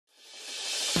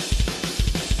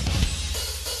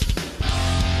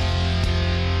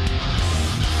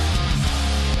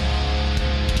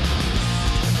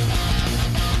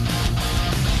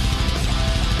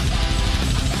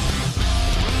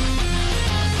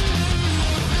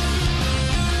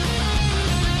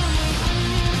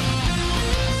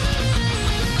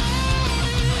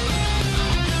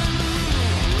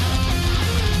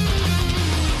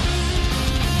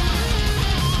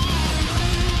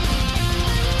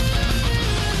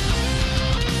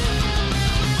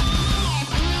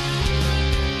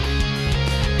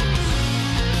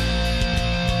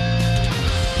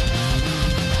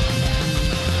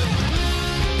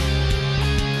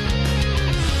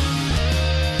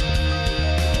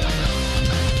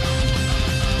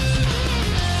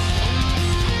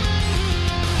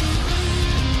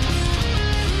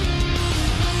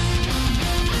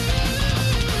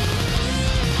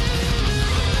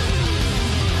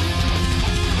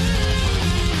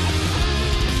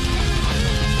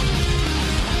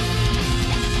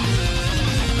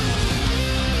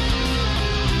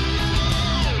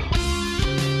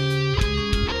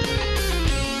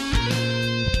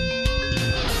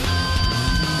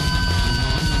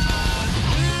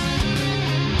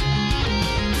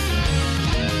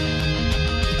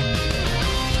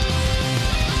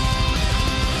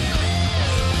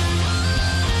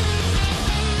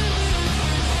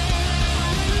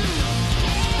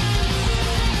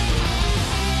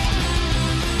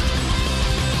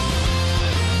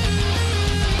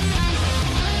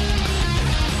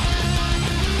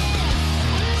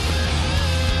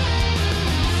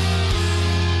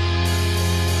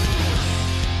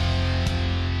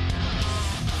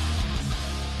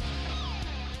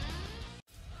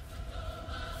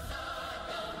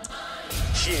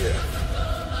Yeah.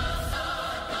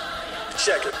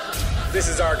 Check it. This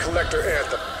is our collector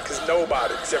anthem, because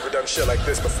nobody's ever done shit like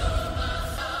this before.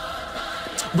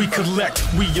 We collect,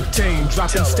 we obtain,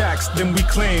 dropping stacks, then we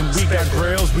claim. We got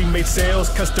grails, we made sales,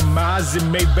 customized and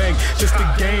made bank. Just a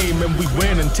game and we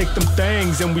win and take them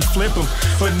things and we flip them.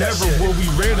 But never will we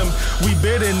rid them. We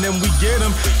bid and then we get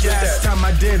them. Last time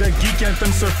I did a geek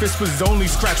anthem, surface was only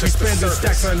scratch. We spending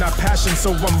stacks on our passion,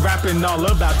 so I'm rapping all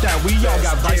about that. We all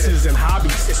got vices and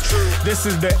hobbies. It's true. This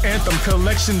is the anthem,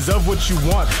 collections of what you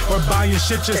want. Or buying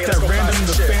shit just at random.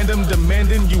 The fandom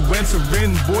demanding you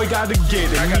answering. Boy, gotta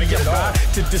get it. I gotta get it all.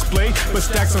 To display, but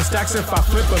stacks on stacks if I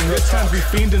flip them. This time we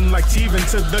fiending like Teven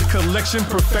to the collection.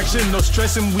 Perfection, no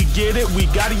stressing, we get it. We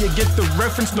gotta get the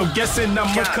reference, no guessing.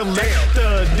 I'm a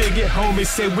collector. Dig it, homie,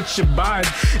 say what you buying.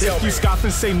 If you scoff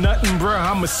and say nothing, bruh,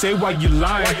 I'ma say why you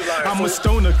lying. I'm a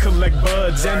stoner, collect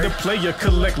buds, and the player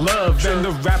collect love, and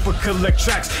the rapper collect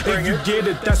tracks. If you get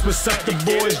it, that's what's up. The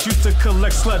boys used to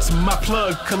collect sluts. My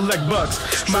plug collect bucks.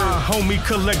 My homie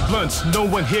collect blunts. No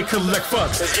one here collect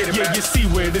fucks. Yeah, you see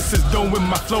where this is going.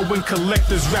 My flow and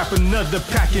collectors rap another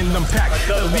pack and unpack.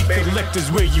 Elite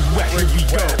collectors, where you at? Here we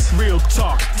go. Real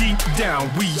talk, deep down.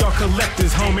 We are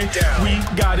collectors, homie. We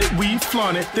got it, we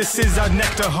flaunt it. This is our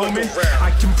nectar, homie.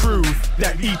 I can prove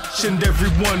that each and every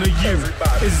one of you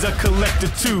is a collector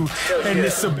too, and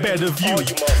it's a better view.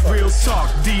 Real talk,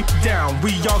 deep down.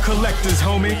 We are collectors,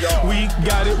 homie. We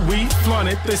got it, we flaunt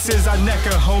it. This is our nectar,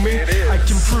 homie. I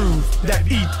can prove that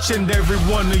each and every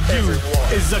one of you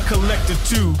is a collector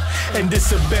too, and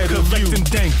it's a better collecting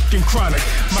dank and chronic.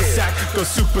 My sack goes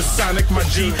supersonic. My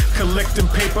G collecting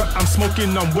paper. I'm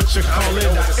smoking on what you call it.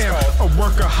 I am a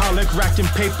workaholic, racking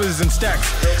papers and stacks.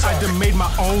 I done made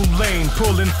my own lane,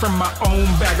 pulling from my own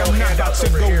bag. I'm not about to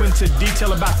go into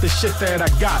detail about the shit that I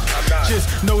got.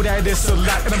 Just know that it's a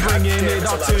lot, and I'm bringing it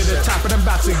all to the top, and I'm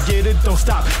about to get it. Don't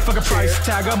stop. Fuck a price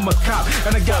tag. I'm a cop,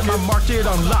 and I got my market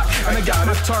on lock, and I got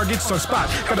my targets on spot.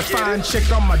 Got a fine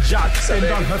chick on my jock, and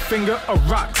on her finger a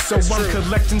rock. So I'm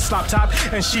collecting slop top,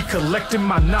 and she collecting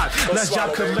my knot. Let's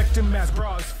job collecting mass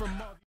bras from